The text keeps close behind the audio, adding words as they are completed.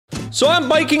So I'm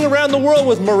biking around the world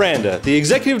with Miranda, the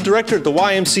executive director at the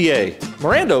YMCA.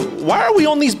 Miranda, why are we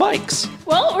on these bikes?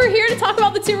 Well, we're here to talk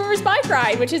about the Two Rivers Bike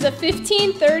Ride, which is a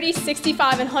 15, 30,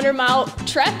 65, and 100-mile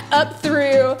trek up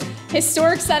through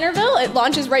historic Centerville. It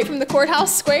launches right from the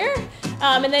courthouse square,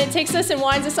 and then it takes us and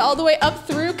winds us all the way up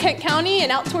through Kent County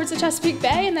and out towards the Chesapeake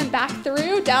Bay, and then back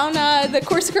through down the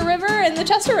Corsica River and the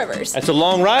Chester Rivers. That's a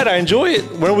long ride. I enjoy it.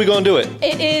 When are we going to do it?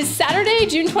 It is Saturday,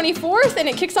 June 24th, and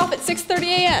it kicks off at 6:30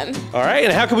 a.m. All right,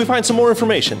 and how can we find some more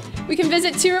information? We can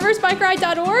visit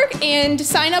tworiversbikeride.org and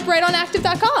sign up right on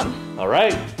active.com. All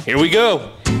right, here we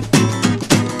go.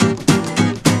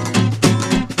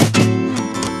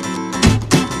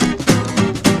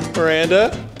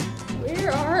 Miranda?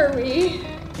 Where are we?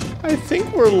 I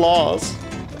think we're lost.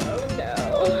 Oh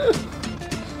no.